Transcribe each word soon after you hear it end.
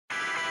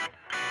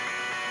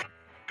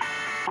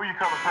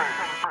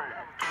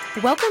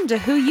Welcome to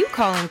Who You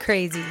Callin'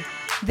 Crazy.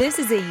 This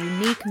is a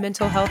unique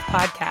mental health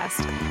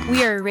podcast.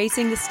 We are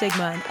erasing the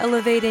stigma and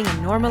elevating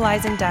and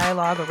normalizing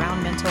dialogue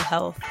around mental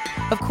health.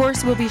 Of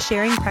course, we'll be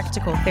sharing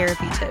practical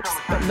therapy tips,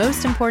 but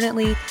most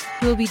importantly,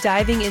 we'll be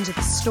diving into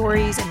the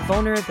stories and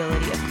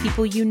vulnerability of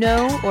people you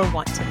know or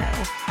want to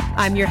know.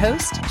 I'm your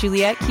host,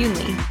 Juliette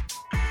Cunley.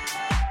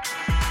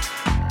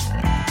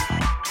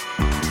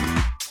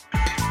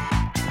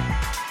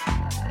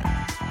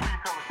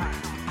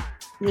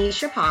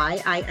 Nisha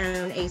Pai. I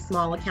own a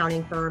small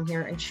accounting firm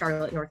here in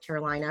Charlotte, North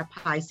Carolina,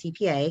 Pai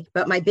CPA.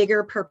 But my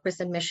bigger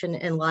purpose and mission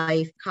in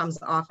life comes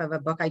off of a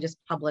book I just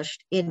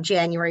published in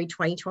January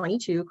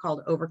 2022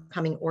 called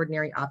Overcoming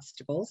Ordinary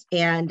Obstacles.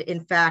 And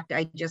in fact,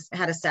 I just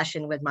had a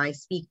session with my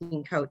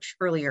speaking coach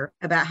earlier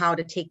about how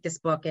to take this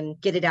book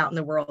and get it out in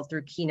the world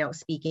through keynote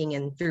speaking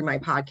and through my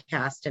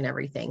podcast and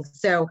everything.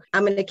 So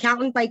I'm an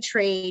accountant by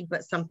trade,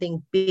 but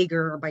something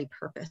bigger by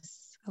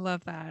purpose. I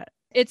love that.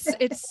 It's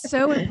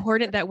so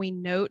important that we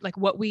note like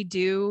what we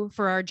do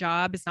for our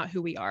job is not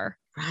who we are.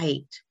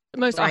 Right.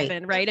 Most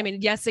often, right? I mean,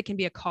 yes, it can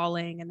be a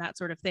calling and that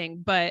sort of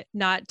thing, but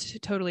not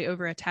totally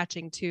over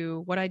attaching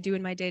to what I do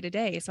in my day to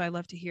day. So I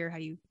love to hear how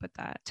you put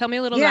that. Tell me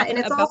a little and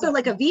it's also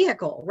like a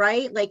vehicle,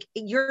 right? Like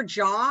your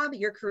job,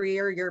 your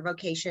career, your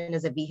vocation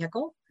is a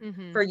vehicle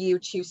for you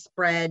to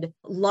spread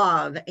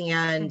love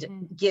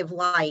and give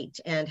light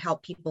and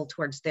help people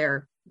towards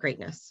their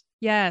greatness.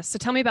 Yes. So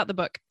tell me about the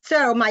book.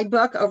 So my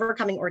book,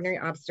 Overcoming Ordinary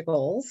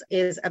Obstacles,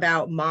 is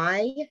about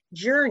my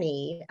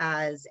journey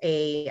as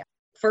a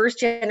first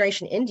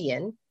generation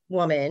Indian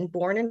woman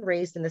born and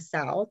raised in the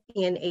South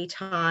in a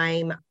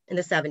time in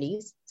the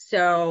 70s.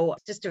 So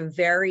just a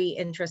very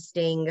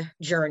interesting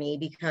journey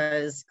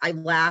because I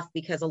laugh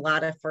because a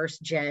lot of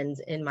first gens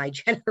in my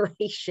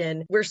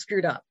generation were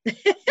screwed up.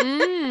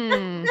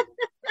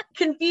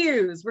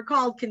 Confused. We're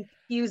called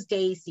confused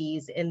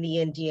daisies in the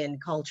Indian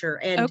culture.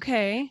 And,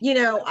 you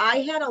know, I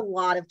had a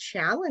lot of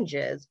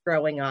challenges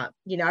growing up.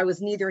 You know, I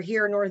was neither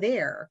here nor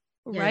there.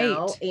 You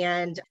know?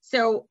 And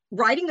so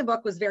writing the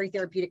book was very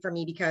therapeutic for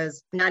me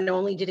because not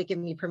only did it give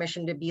me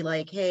permission to be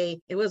like, hey,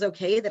 it was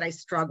okay that I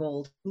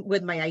struggled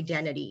with my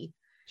identity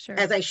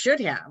as I should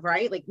have,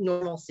 right? Like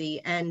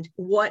normalcy and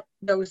what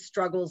those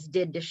struggles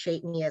did to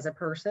shape me as a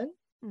person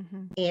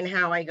and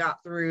how I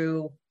got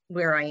through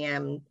where I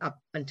am up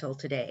until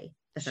today,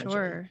 essentially.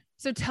 Sure.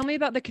 So tell me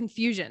about the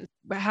confusion,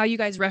 how you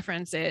guys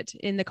reference it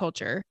in the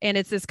culture. And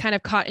it's this kind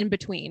of caught in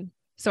between.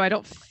 So I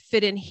don't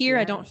fit in here.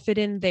 I don't fit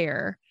in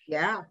there.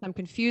 Yeah. I'm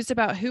confused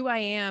about who I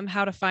am,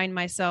 how to find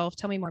myself.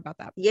 Tell me more about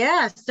that.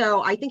 Yeah.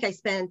 So I think I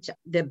spent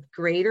the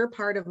greater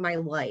part of my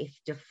life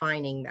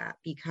defining that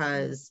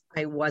because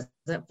I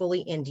wasn't fully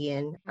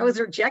Indian. I was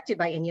rejected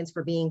by Indians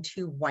for being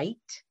too white.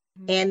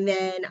 And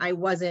then I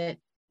wasn't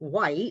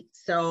white.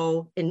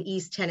 So in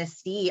East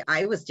Tennessee,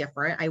 I was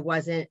different. I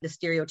wasn't the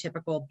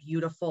stereotypical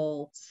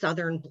beautiful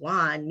Southern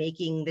blonde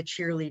making the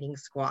cheerleading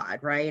squad,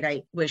 right?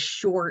 I was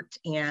short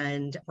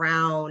and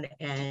brown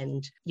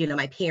and, you know,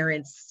 my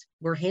parents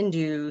were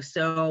Hindu.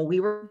 So we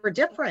were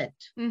different.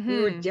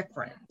 We were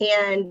different.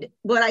 And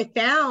what I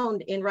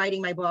found in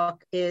writing my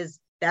book is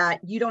that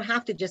you don't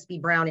have to just be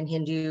brown and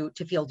Hindu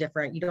to feel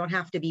different. You don't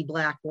have to be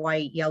black,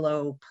 white,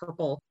 yellow,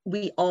 purple.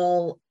 We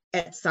all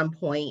at some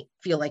point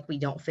feel like we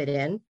don't fit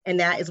in. And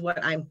that is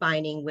what I'm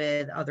finding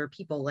with other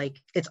people. Like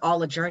it's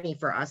all a journey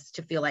for us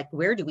to feel like,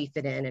 where do we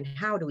fit in and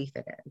how do we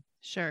fit in?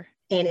 Sure.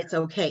 And it's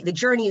okay. The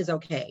journey is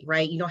okay,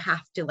 right? You don't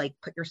have to like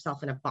put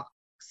yourself in a box.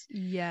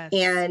 Yes.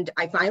 And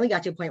I finally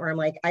got to a point where I'm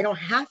like, I don't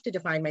have to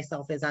define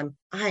myself as I'm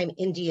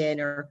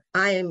Indian or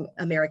I'm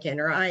American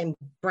or I'm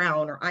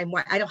brown or I'm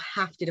white. I don't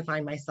have to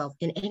define myself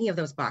in any of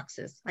those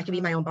boxes. I can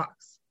be my own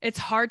box. It's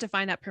hard to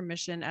find that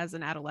permission as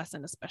an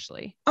adolescent,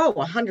 especially. Oh,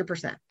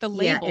 100%. The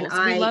labels.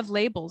 Yeah, we love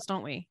labels,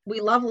 don't we?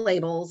 We love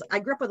labels. I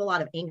grew up with a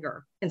lot of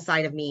anger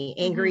inside of me,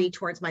 angry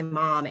towards my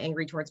mom,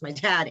 angry towards my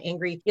dad,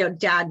 angry, you know,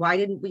 Dad, why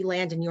didn't we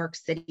land in New York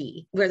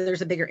City where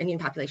there's a bigger Indian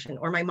population?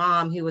 Or my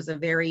mom, who was a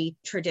very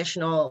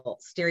traditional,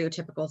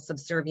 stereotypical,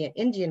 subservient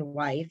Indian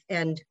wife.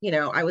 And, you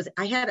know,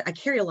 I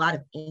carry a lot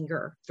of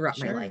anger throughout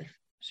my life.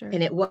 Sure.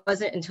 And it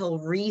wasn't until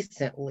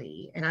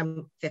recently, and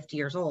I'm 50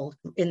 years old,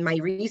 in my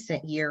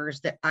recent years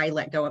that I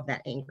let go of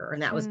that anger.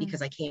 And that was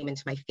because I came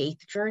into my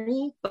faith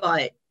journey,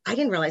 but I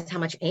didn't realize how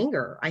much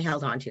anger I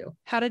held on to.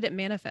 How did it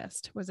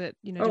manifest? Was it,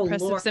 you know,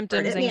 depressive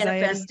symptoms, it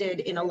anxiety? manifested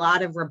in a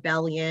lot of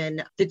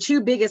rebellion. The two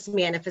biggest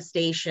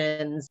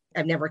manifestations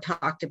I've never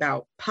talked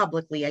about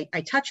publicly, I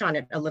touch on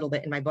it a little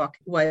bit in my book,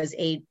 was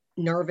a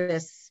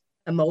nervous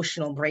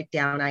emotional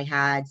breakdown I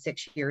had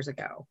 6 years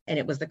ago. And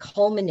it was the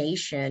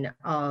culmination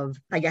of,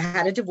 I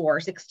had a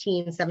divorce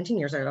 17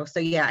 years ago.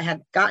 So yeah, I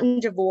had gotten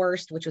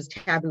divorced, which was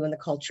taboo in the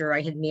culture.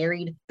 I had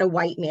married a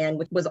white man,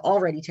 which was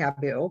already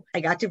taboo.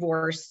 I got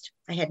divorced.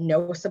 I had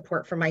no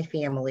support from my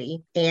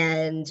family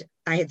and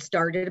I had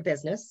started a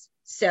business.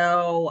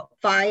 So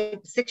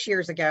 6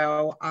 years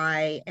ago,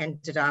 I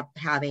ended up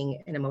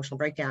having an emotional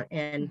breakdown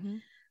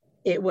and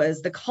it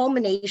was the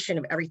culmination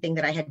of everything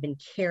that I had been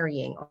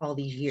carrying all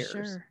these years.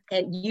 Sure.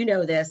 And you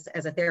know this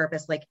as a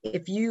therapist, like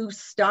if you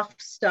stuff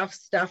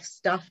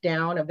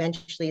down,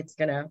 eventually it's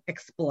going to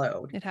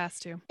explode. It has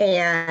to.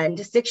 And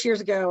 6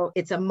 years ago,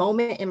 it's a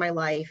moment in my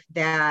life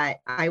that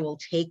I will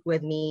take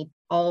with me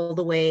all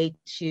the way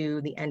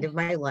to the end of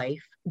my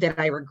life that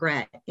I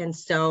regret. And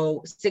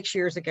so 6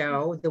 years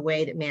ago, the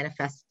way that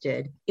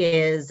manifested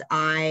is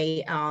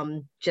I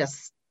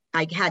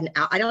had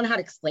I don't know how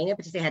to explain it,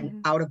 but just I had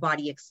an out of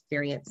body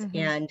experience. Mm-hmm.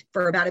 And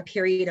for about a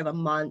period of a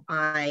month,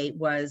 I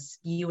was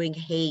spewing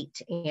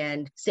hate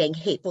and saying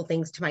hateful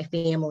things to my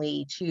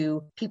family,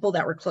 to people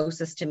that were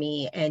closest to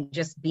me, and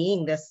just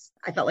being this,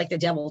 I felt like the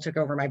devil took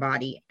over my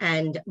body.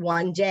 And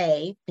one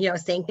day,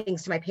 saying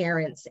things to my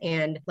parents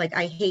and like,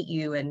 I hate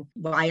you and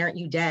why aren't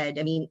you dead?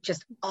 I mean,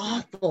 just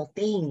awful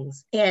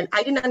things. And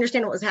I didn't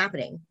understand what was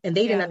happening and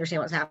they didn't understand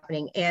what was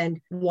happening. And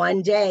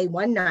one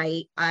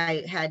night,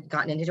 I had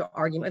gotten into an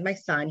argument with my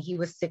son. He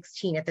was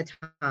 16 at the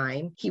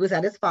time. He was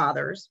at his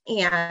father's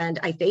and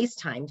I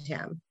FaceTimed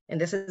him. And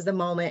this is the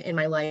moment in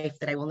my life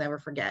that I will never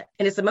forget.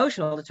 And it's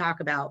emotional to talk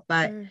about,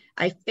 but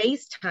I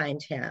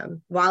FaceTimed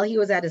him while he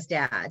was at his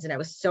dad's. And I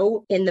was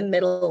so in the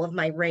middle of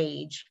my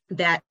rage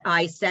that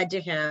I said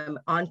to him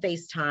on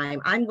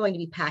FaceTime, I'm going to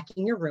be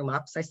packing your room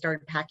up. So I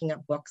started packing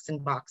up books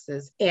and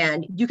boxes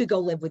and you could go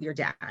live with your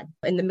dad,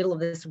 in the middle of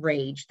this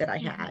rage that I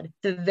had.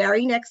 The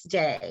very next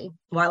day,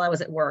 while I was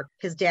at work,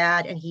 his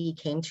dad and he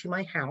came to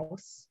my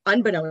house,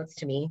 unbeknownst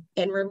to me,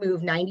 and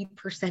removed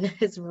 90% of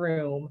his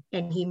room.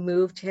 And he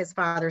moved to his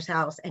father's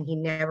house and he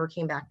never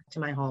came back to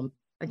my home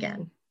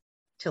again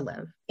to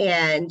live.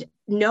 And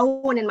no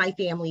one in my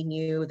family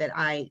knew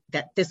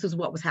that this was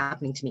what was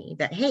happening to me,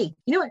 that, hey,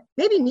 you know what,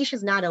 maybe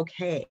Nisha's not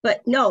okay,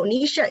 but no,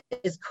 Nisha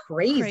is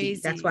crazy.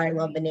 That's why I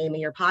love the name of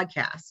your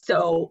podcast.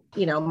 So,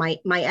 my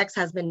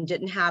ex-husband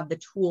didn't have the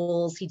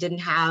tools. He didn't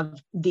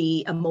have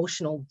the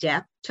emotional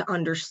depth to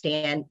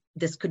understand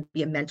this could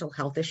be a mental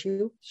health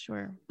issue.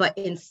 Sure. But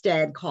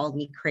instead called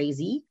me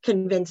crazy,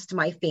 convinced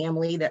my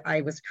family that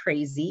I was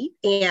crazy.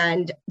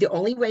 And the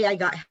only way I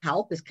got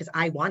help is because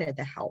I wanted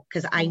the help,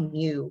 because I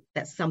knew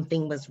that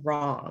something was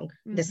wrong.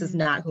 This is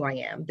not who I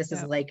am. This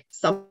is like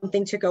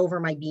something took over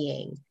my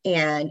being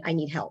and I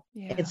need help.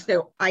 Yeah. And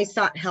so I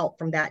sought help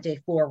from that day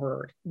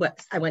forward.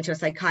 But I went to a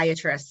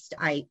psychiatrist.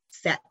 I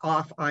set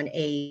off on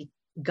a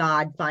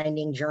God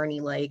finding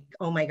journey, like,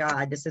 oh my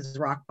God, this is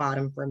rock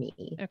bottom for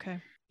me. Okay.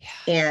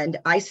 Yeah. And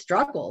I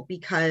struggle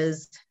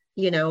because,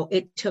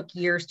 it took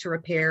years to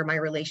repair my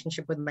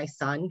relationship with my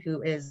son,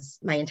 who is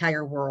my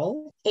entire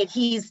world. And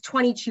he's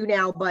 22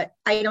 now, but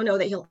I don't know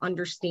that he'll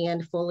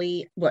understand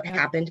fully what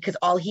happened, because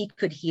all he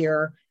could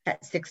hear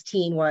at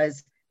 16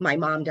 was, my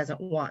mom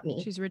doesn't want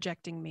me. She's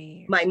rejecting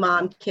me. My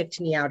mom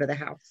kicked me out of the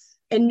house.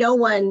 And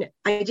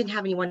I didn't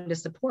have anyone to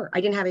support.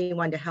 I didn't have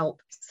anyone to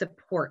help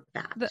support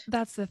that.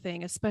 That's the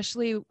thing,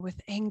 especially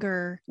with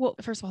anger. Well,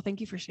 first of all,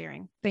 thank you for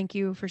sharing. Thank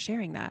you for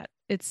sharing that.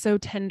 It's so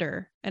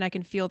tender and I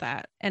can feel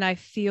that. And I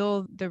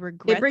feel the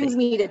regret. It brings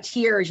me to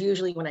tears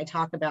usually when I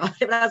talk about it.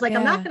 But I was like,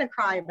 I'm not going to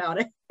cry about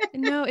it.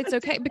 No, it's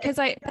okay. Because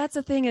that's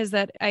the thing is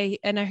that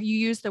you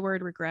use the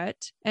word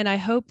regret. And I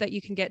hope that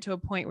you can get to a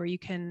point where you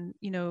can,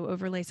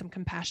 overlay some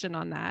compassion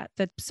on that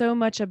so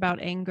much about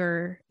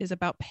anger is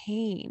about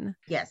pain.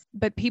 Yes.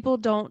 But people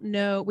don't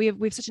know, we have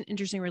such an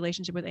interesting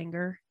relationship with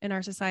anger in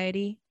our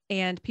society.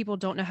 And people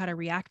don't know how to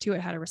react to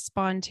it, how to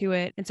respond to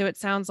it. And so it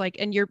sounds like,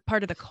 and you're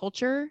part of the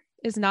culture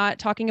is not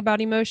talking about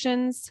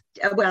emotions.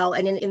 Well,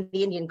 and in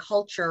the Indian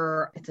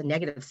culture, it's a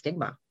negative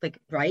stigma, like,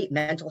 right?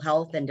 Mental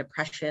health and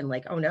depression,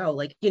 like, oh no,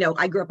 like,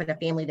 I grew up in a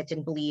family that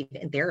didn't believe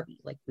in therapy.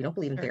 Like, we don't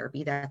believe in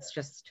therapy. That's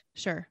just.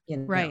 Sure.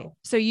 Right.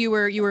 So you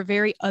were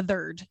very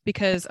othered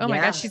because, oh my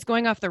gosh, she's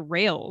going off the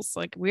rails.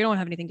 Like, we don't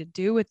have anything to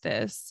do with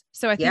this.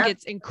 So I think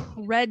it's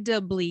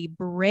incredibly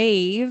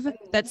brave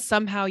that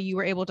somehow you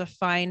were able to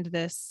find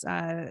this,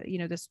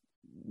 this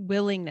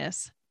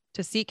willingness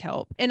to seek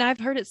help. And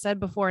I've heard it said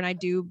before, and I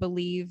do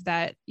believe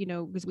that,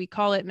 because we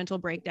call it mental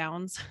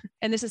breakdowns,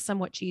 and this is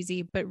somewhat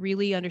cheesy, but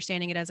really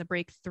understanding it as a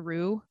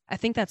breakthrough, I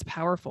think that's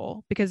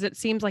powerful because it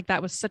seems like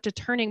that was such a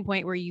turning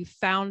point where you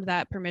found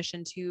that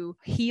permission to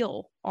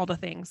heal all the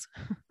things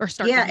or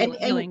start the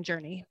healing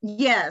journey.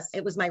 Yes,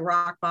 it was my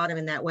rock bottom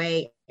in that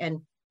way.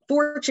 And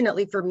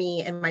fortunately for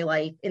me in my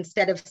life,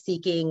 instead of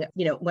seeking,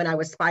 when I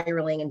was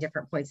spiraling in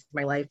different points of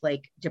my life,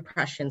 like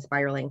depression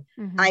spiraling,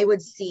 I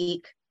would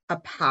seek a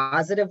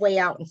positive way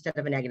out instead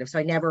of a negative. So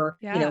I never,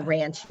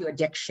 ran to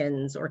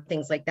addictions or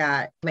things like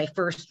that. My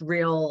first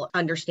real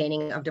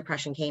understanding of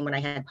depression came when I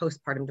had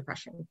postpartum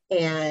depression.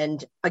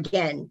 And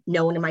again,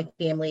 no one in my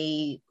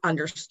family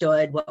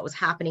understood what was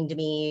happening to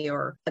me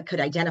or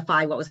could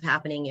identify what was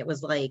happening. It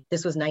was like,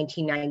 this was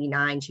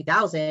 1999,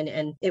 2000.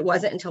 And it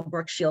wasn't until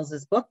Brooke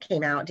Shields' book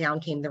came out, Down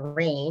Came the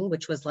Rain,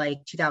 which was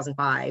like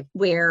 2005,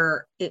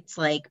 where it's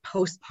like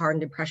postpartum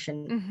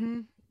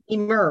depression.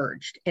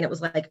 emerged, and it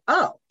was like,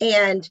 oh,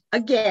 and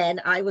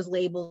again, I was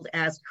labeled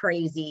as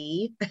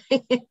crazy,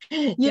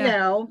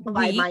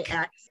 by my Weak.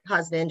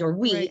 ex-husband, or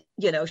weak,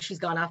 Right. she's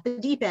gone off the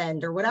deep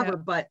end or whatever.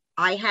 Yeah. But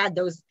I had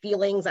those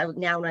feelings.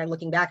 Now when I'm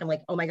looking back, I'm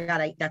like, oh my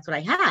God, that's what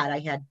I had. I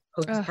had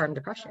postpartum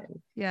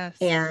depression. Yes.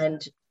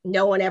 And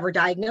no one ever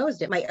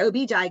diagnosed it. My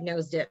OB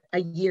diagnosed it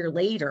a year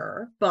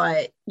later,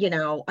 but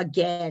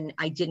again,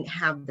 I didn't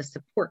have the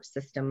support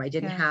system. I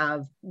didn't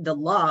have the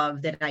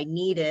love that I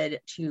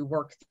needed to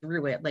work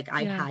through it. Like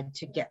I had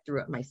to get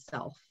through it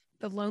myself.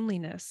 The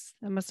loneliness.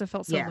 I must have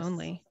felt so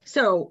lonely.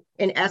 So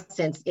in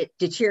essence, it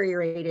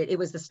deteriorated. It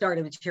was the start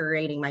of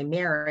deteriorating my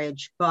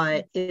marriage,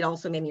 but it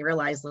also made me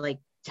realize, like,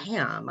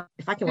 damn,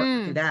 if I can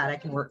work through that, I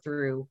can work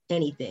through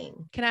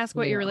anything. Can I ask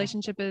what your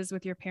relationship is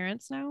with your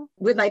parents now?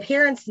 With my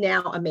parents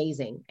now,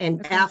 amazing.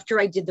 And after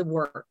I did the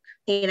work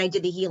and I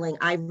did the healing,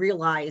 I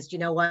realized, you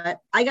know what?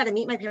 I got to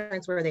meet my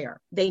parents where they are.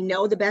 They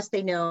know the best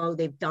they know.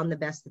 They've done the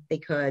best that they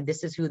could.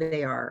 This is who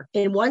they are.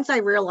 And once I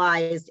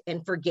realized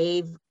and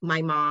forgave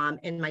my mom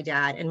and my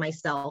dad and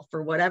myself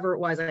for whatever it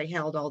was I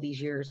held all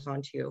these years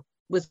onto,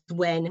 was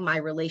when my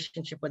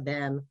relationship with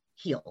them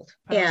healed.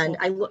 Powerful.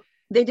 And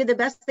they did the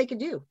best they could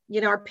do.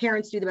 Our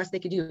parents do the best they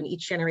could do. In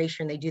each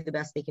generation, they do the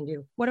best they can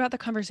do. What about the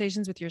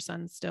conversations with your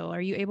son still?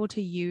 Are you able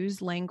to use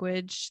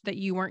language that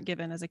you weren't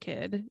given as a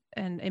kid,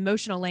 and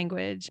emotional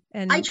language?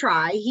 And I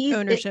try.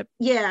 Ownership.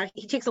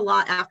 He takes a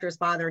lot after his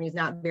father, and he's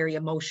not very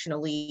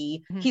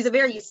emotionally, he's a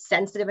very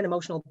sensitive and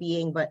emotional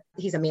being, but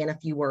he's a man of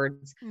few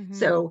words.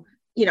 So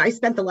I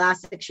spent the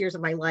last 6 years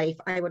of my life,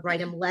 I would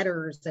write him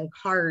letters and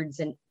cards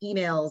and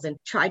emails and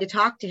try to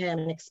talk to him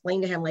and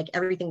explain to him like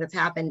everything that's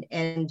happened.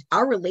 And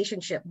our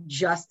relationship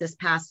just this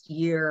past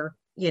year,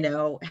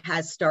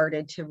 has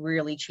started to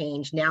really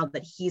change now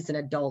that he's an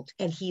adult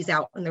and he's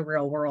out in the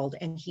real world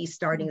and he's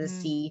starting to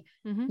see,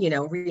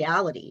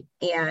 reality.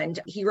 And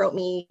he wrote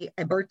me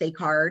a birthday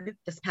card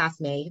this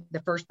past May,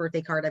 the first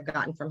birthday card I've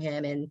gotten from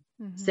him. And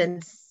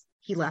since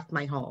he left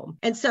my home.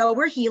 And so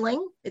we're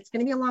healing. It's going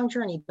to be a long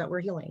journey, but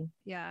we're healing.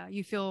 Yeah.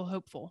 You feel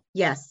hopeful.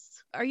 Yes.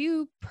 Are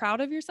you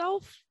proud of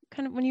yourself?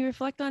 Kind of when you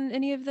reflect on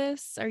any of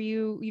this,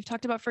 you've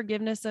talked about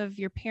forgiveness of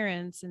your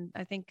parents. And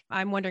I think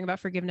I'm wondering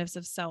about forgiveness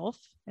of self.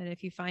 And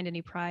if you find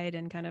any pride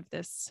in kind of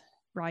this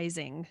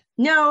rising.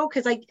 No,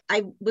 because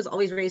I was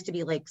always raised to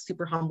be like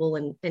super humble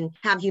and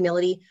have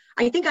humility.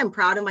 I think I'm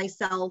proud of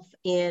myself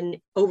in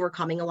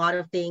overcoming a lot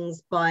of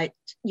things, but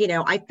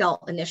I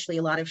felt initially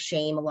a lot of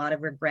shame, a lot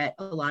of regret,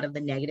 a lot of the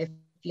negative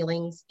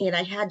feelings. And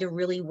I had to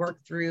really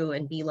work through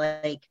and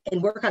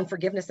work on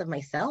forgiveness of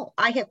myself.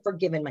 I have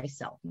forgiven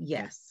myself.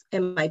 Yes.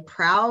 Am I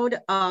proud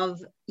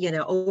of,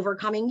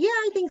 overcoming? Yeah,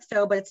 I think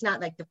so. But it's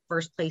not like the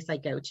first place I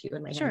go to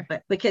in my head,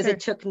 but because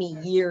it took me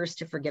years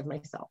to forgive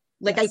myself.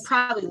 Like I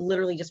probably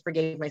literally just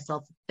forgave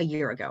myself a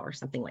year ago or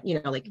something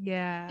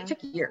it took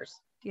years.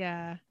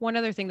 Yeah. One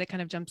other thing that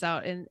kind of jumps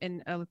out,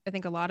 and I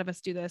think a lot of us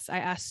do this. I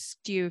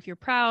asked you if you're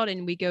proud,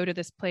 and we go to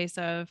this place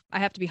of, I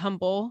have to be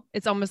humble.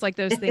 It's almost like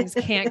those things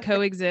can't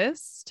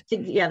coexist.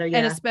 Together, yeah.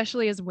 And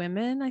especially as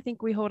women, I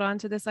think we hold on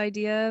to this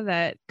idea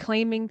that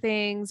claiming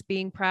things,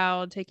 being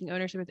proud, taking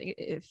ownership of things,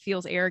 it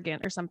feels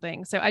arrogant or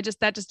something. So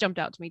that just jumped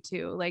out to me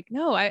too. Like,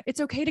 no,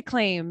 it's okay to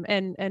claim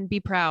and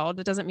be proud.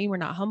 It doesn't mean we're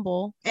not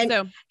humble. And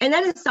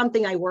that is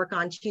something I work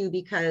on too,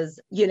 because,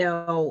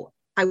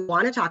 I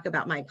want to talk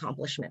about my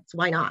accomplishments.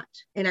 Why not?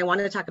 And I want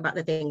to talk about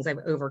the things I've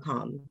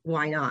overcome.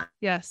 Why not?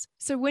 Yes.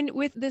 So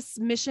with this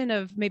mission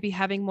of maybe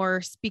having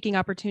more speaking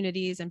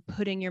opportunities and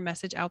putting your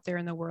message out there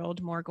in the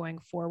world more going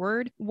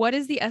forward, what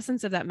is the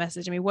essence of that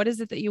message? I mean, what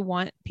is it that you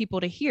want people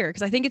to hear?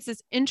 Because I think it's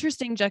this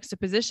interesting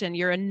juxtaposition.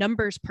 You're a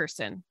numbers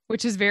person,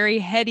 which is very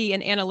heady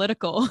and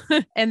analytical.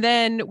 And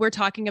then we're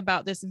talking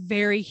about this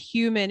very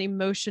human,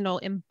 emotional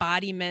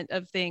embodiment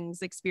of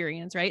things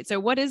experience, right? So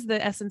what is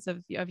the essence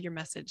of your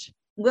message?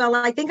 Well,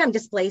 I think I'm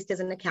displaced as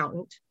an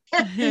accountant.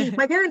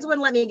 My parents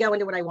wouldn't let me go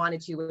into what I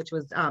wanted to, which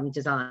was fashion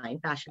design.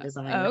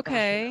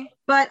 Okay.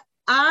 But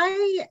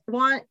I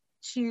want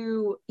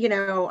to, I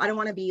don't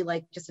want to be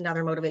like just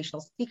another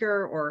motivational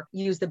speaker or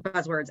use the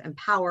buzzwords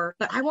empower,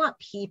 but I want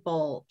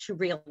people to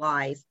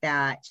realize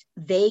that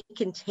they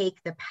can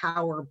take the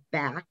power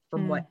back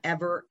from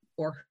whatever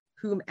or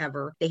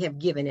whomever they have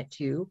given it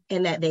to,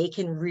 and that they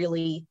can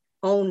really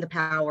own the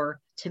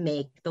power to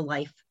make the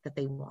life that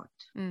they want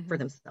for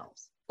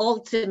themselves.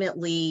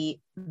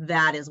 Ultimately,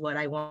 that is what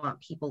I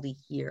want people to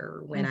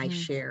hear when I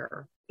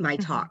share my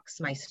talks,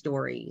 my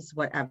stories,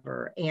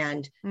 whatever,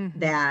 and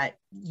that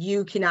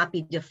you cannot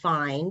be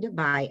defined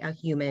by a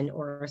human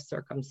or a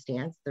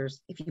circumstance.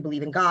 If you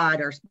believe in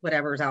God or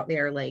whatever's out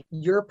there, like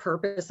your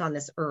purpose on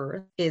this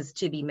earth is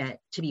to be meant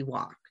to be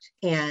walked,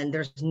 and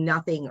there's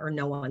nothing or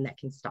no one that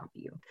can stop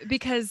you.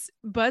 Because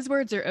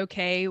buzzwords are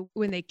okay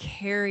when they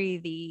carry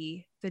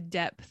the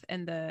depth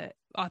and the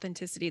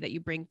authenticity that you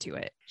bring to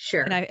it.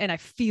 Sure. And I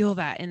feel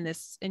that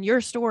in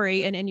your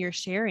story and in your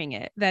sharing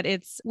it, that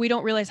we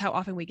don't realize how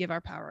often we give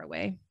our power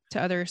away.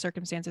 to other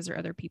circumstances or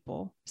other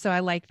people. So I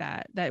like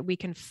that we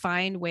can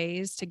find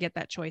ways to get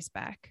that choice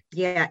back.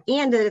 Yeah.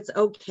 And that it's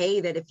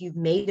okay that if you've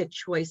made a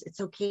choice, it's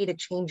okay to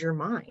change your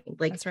mind.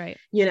 Like, that's right.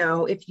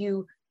 If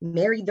you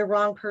married the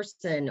wrong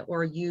person,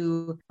 or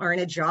you are in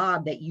a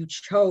job that you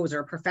chose, or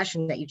a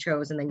profession that you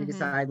chose, and then you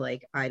decide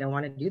like, I don't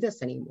want to do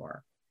this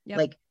anymore. Yep.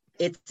 Like,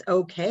 it's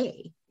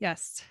okay.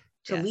 Yes.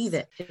 To leave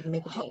it, to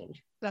make a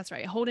change. That's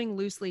right. Holding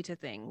loosely to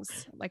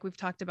things, like we've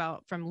talked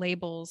about, from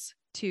labels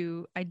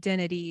to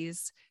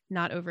identities,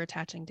 not over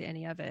attaching to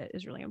any of it,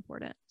 is really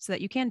important so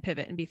that you can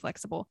pivot and be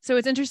flexible. So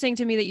it's interesting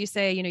to me that you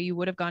say, you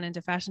would have gone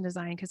into fashion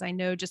design, because I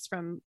know just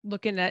from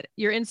looking at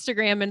your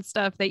Instagram and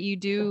stuff that you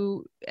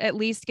do at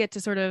least get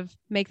to sort of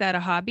make that a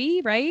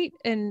hobby, right?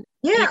 And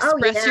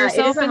express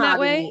yourself in that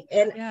way.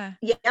 And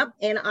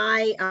And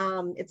I,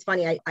 it's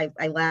funny.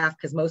 I laugh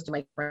because most of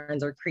my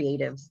friends are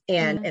creatives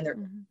and they're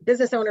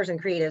business owners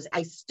and creatives.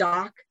 I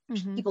stalk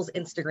people's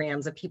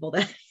Instagrams of people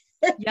that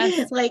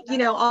yes. like,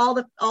 all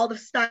the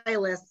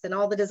stylists and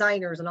all the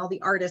designers and all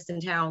the artists in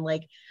town.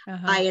 Like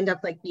I end up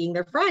like being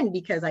their friend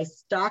because I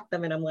stalk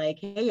them and I'm like,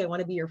 hey, I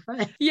want to be your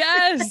friend.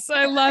 Yes.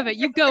 I love it.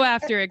 You go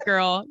after it,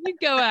 girl. You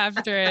go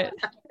after it.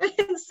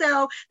 And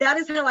so that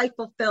is how I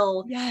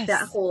fulfill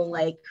that whole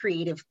like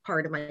creative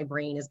part of my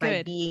brain, is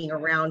by being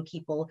around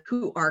people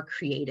who are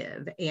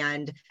creative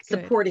and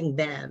supporting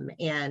them.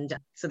 And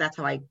so that's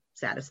how I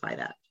satisfy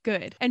that.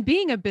 Good. And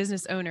being a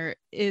business owner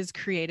is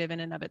creative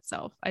in and of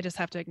itself. I just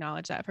have to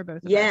acknowledge that for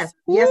both of us. Yes,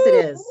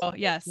 it is. Oh,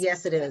 yes.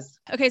 Yes, it is.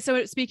 Okay.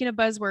 So speaking of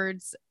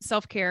buzzwords,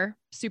 self-care,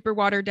 super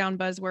watered down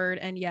buzzword,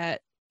 and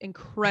yet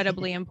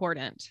incredibly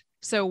important.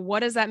 So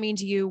what does that mean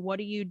to you? What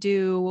do you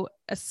do,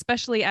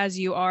 especially as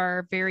you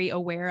are very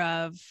aware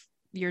of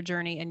your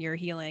journey and your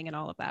healing and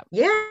all of that?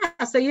 Yeah.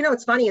 So,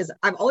 what's funny is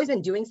I've always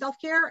been doing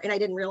self-care and I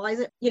didn't realize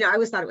it. I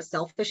always thought it was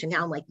selfish. And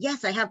now I'm like,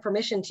 yes, I have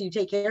permission to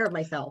take care of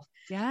myself.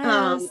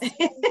 Yes.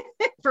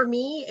 For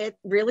me, it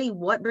really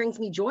what brings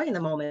me joy in the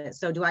moment.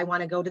 So do I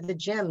want to go to the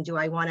gym? Do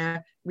I want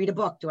to read a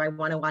book? Do I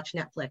want to watch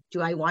Netflix?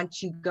 Do I want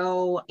to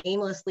go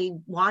aimlessly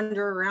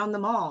wander around the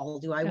mall?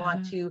 Do I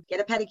want to get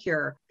a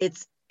pedicure?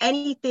 It's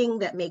anything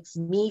that makes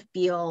me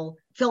fill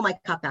my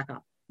cup back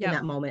up in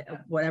that moment of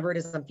whatever it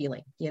is I'm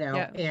feeling,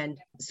 and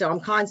so I'm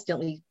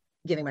constantly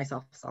giving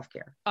myself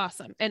self-care.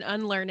 Awesome. And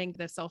unlearning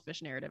the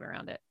selfish narrative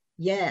around it.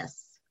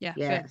 Yes. Yeah.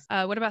 Yes.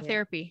 What about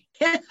therapy?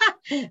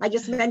 I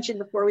just mentioned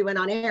before we went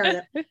on air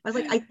that I was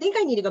like, I think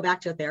I need to go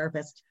back to a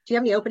therapist. Do you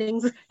have any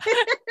openings?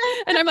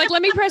 And I'm like,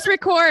 let me press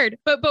record.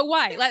 But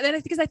why?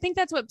 Because I think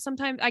that's what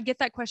sometimes I get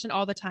that question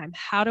all the time.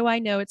 How do I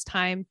know it's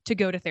time to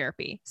go to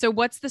therapy? So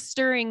what's the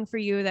stirring for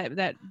you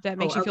that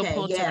makes you feel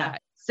pulled to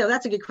that? So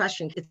that's a good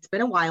question. It's been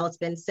a while. It's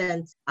been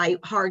since I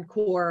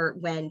hardcore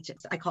went,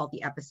 I call it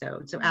the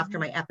episode. So after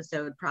my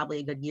episode, probably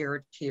a good year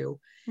or two.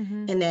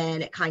 And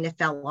then it kind of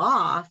fell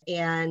off,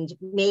 and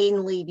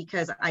mainly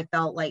because I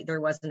felt like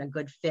there wasn't a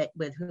good fit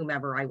with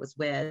whomever I was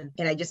with.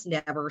 And I just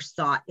never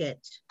sought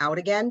it out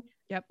again.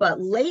 Yep.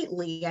 But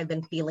lately I've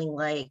been feeling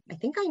like, I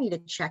think I need to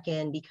check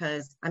in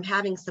because I'm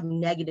having some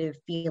negative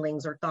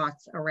feelings or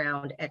thoughts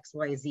around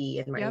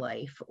XYZ in my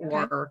life,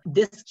 or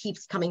this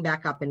keeps coming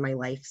back up in my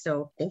life.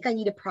 So I think I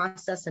need to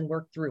process and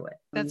work through it.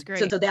 That's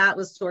great. So that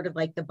was sort of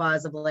like the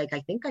buzz of like,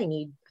 I think I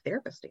need a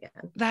therapist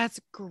again. That's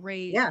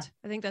great. Yeah.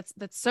 I think that's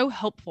so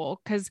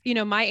helpful because,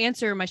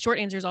 my short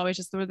answer is always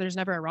just there's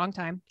never a wrong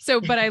time.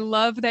 So, but I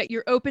love that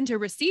you're open to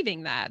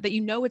receiving that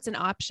it's an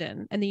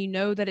option, and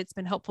then that it's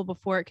been helpful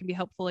before, it can be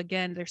helpful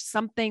again. There's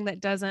something that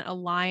doesn't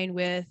align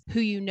with who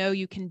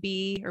you can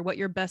be or what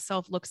your best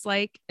self looks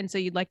like. And so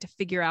you'd like to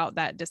figure out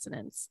that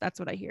dissonance. That's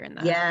what I hear in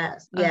that.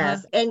 Yes.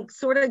 Yes. And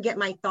sort of get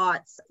my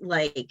thoughts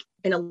like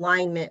in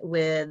alignment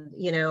with,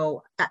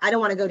 I don't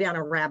want to go down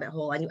a rabbit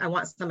hole. I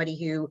want somebody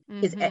who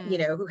is,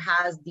 who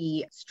has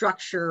the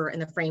structure and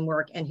the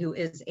framework, and who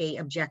is a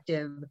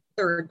objective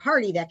third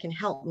party that can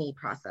help me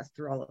process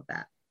through all of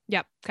that.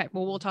 Yep. Okay.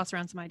 Well, we'll toss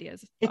around some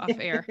ideas off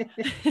air.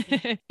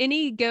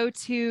 Any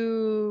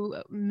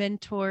go-to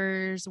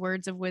mentors,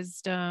 words of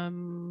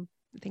wisdom,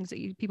 things that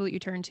people that you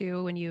turn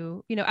to when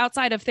you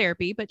outside of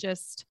therapy, but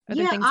just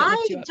other things that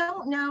lift you up? I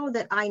don't know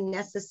that I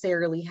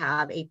necessarily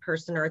have a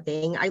person or a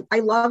thing. I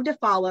love to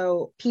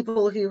follow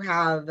people who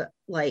have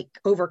like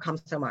overcome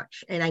so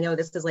much. And I know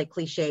this is like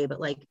cliche, but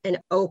like an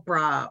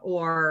Oprah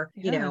or,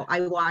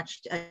 I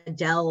watched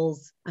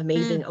Adele's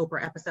amazing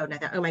Oprah episode and I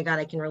thought, oh my God,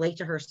 I can relate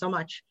to her so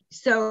much.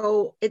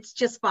 So it's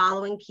just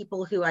following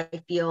people who I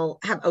feel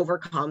have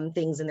overcome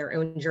things in their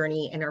own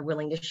journey and are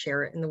willing to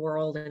share it in the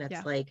world. And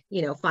it's like,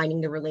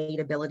 finding the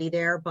relatability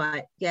there,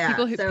 but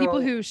people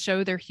who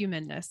show their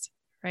humanness,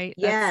 right?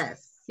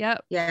 Yes.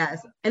 Yep.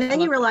 Yes. And then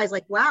you realize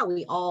like, wow,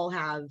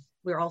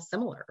 we're all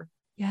similar.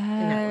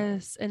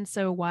 Yes. And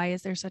so why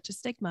is there such a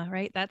stigma,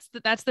 right? That's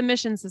the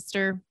mission,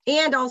 sister.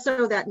 And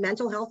also that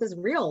mental health is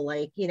real.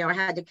 Like, I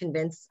had to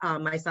convince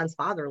my son's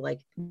father, like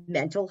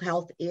mental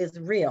health is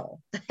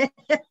real.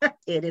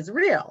 It is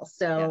real.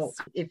 So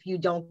if you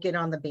don't get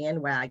on the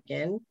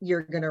bandwagon,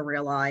 you're going to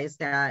realize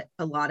that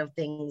a lot of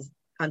things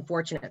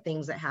unfortunate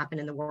things that happen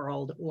in the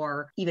world,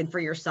 or even for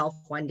yourself,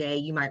 one day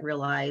you might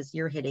realize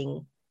you're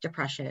hitting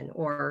depression,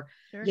 or,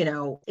 Sure.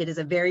 it is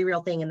a very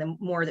real thing. And the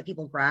more that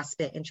people grasp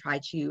it and try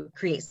to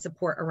create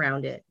support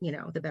around it,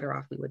 the better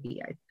off we would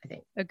be, I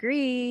think.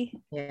 Agree.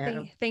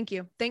 Yeah. Thank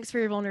you. Thanks for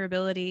your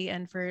vulnerability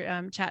and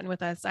for chatting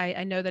with us.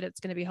 I know that it's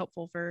going to be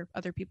helpful for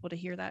other people to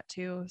hear that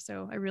too.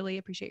 So I really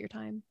appreciate your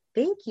time.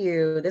 Thank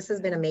you. This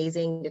has been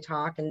amazing to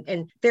talk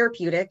and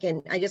therapeutic.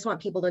 And I just want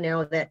people to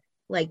know that,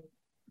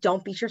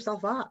 don't beat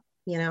yourself up.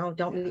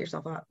 Don't beat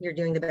yourself up. You're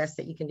doing the best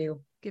that you can do.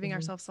 Giving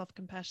ourselves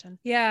self-compassion.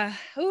 Yeah.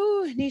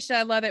 Oh, Nisha,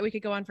 I love it. We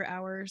could go on for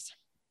hours.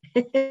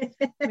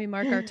 Let me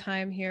mark our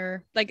time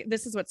here.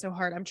 This is what's so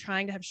hard. I'm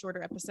trying to have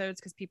shorter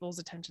episodes because people's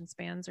attention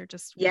spans are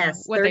just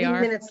what they are.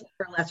 30 minutes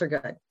or less are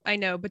good. I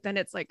know, but then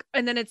it's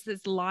and then it's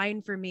this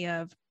line for me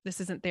of, this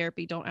isn't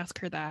therapy. Don't ask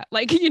her that.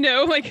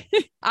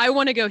 I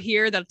want to go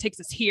here. That takes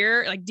us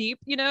here, deep,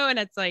 and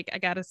it's I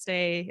gotta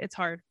stay. It's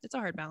hard. It's a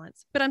hard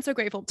balance, but I'm so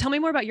grateful. Tell me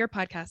more about your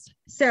podcast.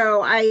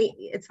 So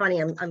it's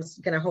funny. I'm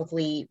going to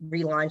hopefully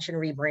relaunch and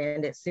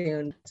rebrand it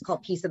soon. It's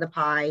called Piece of the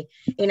Pie.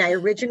 And I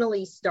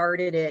originally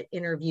started it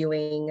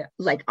interviewing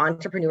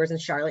entrepreneurs in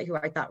Charlotte who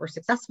I thought were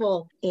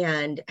successful,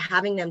 and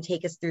having them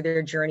take us through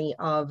their journey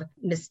of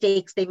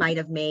mistakes they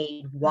might've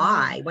made.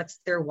 Why? What's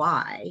their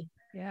why?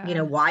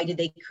 Yeah. Why did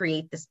they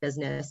create this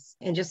business,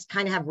 and just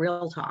kind of have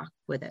real talk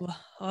with it.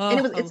 Oh.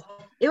 And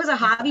it was a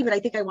hobby, but I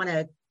think I want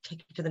to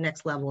take it to the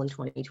next level in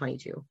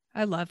 2022.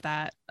 I love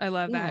that. I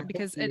love that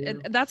because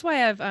that's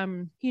why I've,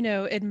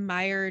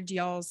 admired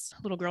y'all's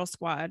little girl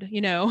squad,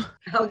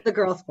 Oh, the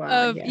girl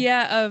squad.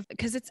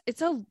 Because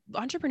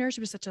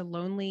entrepreneurship is such a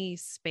lonely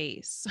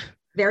space.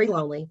 Very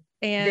lonely.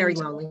 And very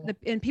lonely.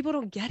 And people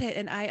don't get it.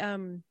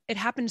 And it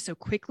happened so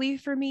quickly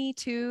for me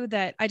too,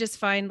 that I just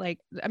find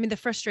the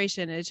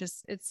frustration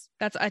is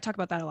I talk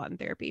about that a lot in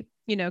therapy,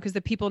 because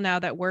the people now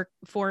that work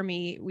for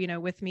me,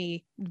 with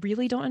me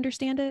really don't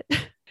understand it.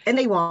 And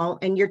they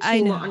won't. And your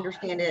team won't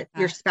understand it.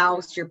 Your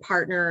spouse, your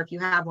partner, if you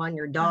have one,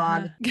 your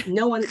dog,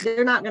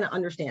 they're not going to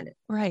understand it.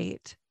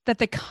 Right. That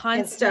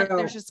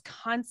there's just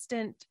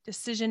constant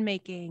decision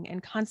making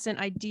and constant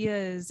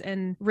ideas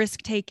and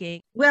risk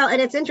taking. Well,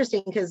 and it's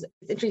interesting because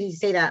it's interesting you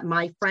say that.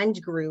 My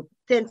friend group,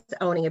 since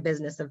owning a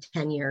business of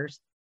 10 years,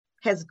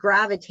 has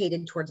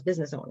gravitated towards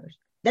business owners.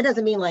 That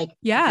doesn't mean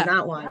you're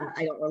not one,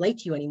 I don't relate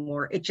to you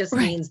anymore. It just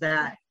means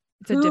that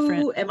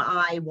who am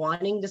I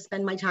wanting to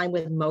spend my time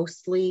with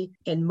mostly?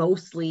 And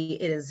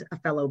mostly it is a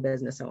fellow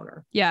business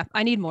owner. Yeah.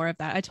 I need more of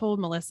that. I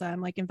told Melissa,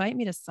 I'm invite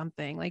me to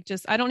something.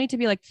 I don't need to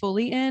be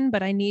fully in,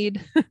 but I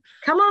need.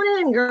 Come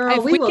on in, girl.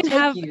 We will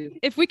take you.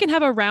 If we can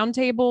have a round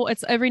table,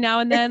 it's every now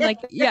and then,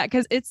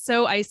 because it's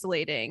so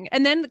isolating.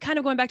 And then kind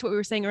of going back to what we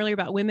were saying earlier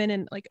about women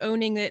and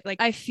owning it,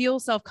 I feel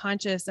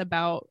self-conscious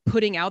about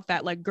putting out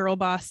that girl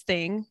boss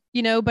thing.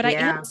 But I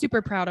am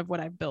super proud of what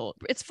I've built.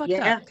 It's fucked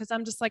up because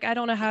I'm just I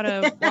don't know how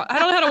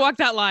to walk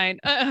that line.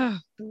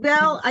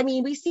 Well,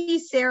 we see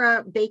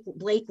Sarah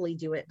Blakely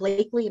do it.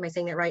 Blakely, am I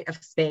saying that right? Of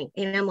Spank.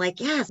 And I'm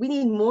yes, we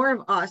need more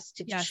of us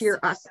to cheer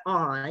us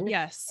on.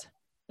 Yes.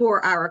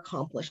 For our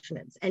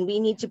accomplishments. And we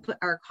need to put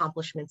our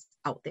accomplishments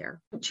out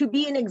there to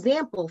be an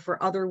example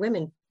for other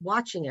women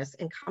watching us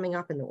and coming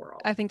up in the world.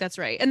 I think that's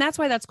right. And that's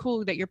why that's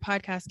cool that your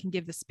podcast can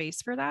give the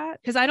space for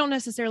that. Because I don't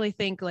necessarily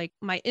think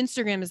my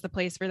Instagram is the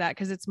place for that,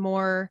 because it's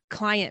more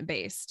client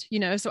based,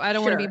 so I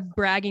don't want to be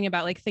bragging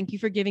about thank you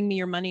for giving me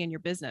your money and your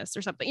business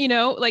or something,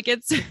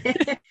 it's.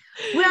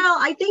 Well,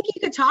 I think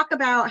you could talk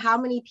about how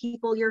many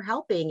people you're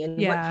helping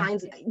and what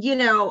kinds,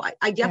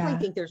 I definitely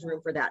think there's room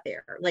for that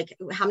there.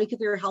 How many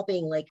people you're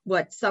helping,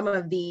 what some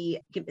of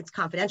it's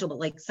confidential,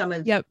 but some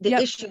of the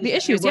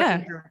issues,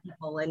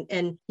 people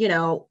and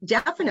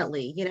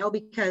definitely,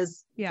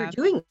 because you're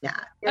doing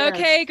that. Yeah.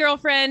 Okay,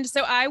 girlfriend.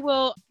 So I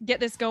will get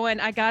this going.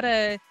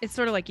 It's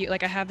sort of like you,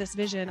 I have this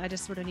vision. I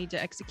just sort of need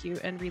to execute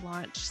and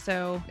relaunch.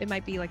 So it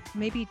might be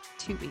maybe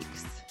 2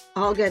 weeks.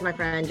 All good, my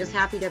friend. Just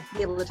happy to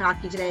be able to talk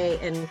to you today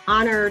and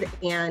honored.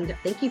 And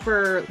thank you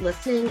for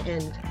listening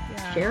and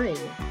sharing.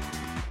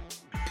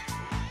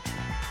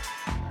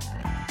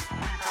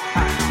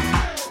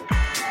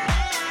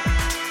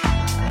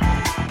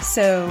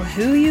 So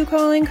who you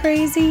calling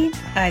crazy?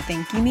 I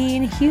think you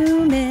mean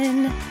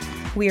human.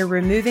 We're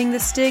removing the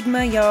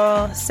stigma,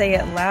 y'all. Say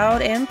it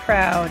loud and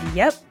proud.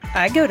 Yep,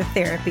 I go to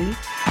therapy.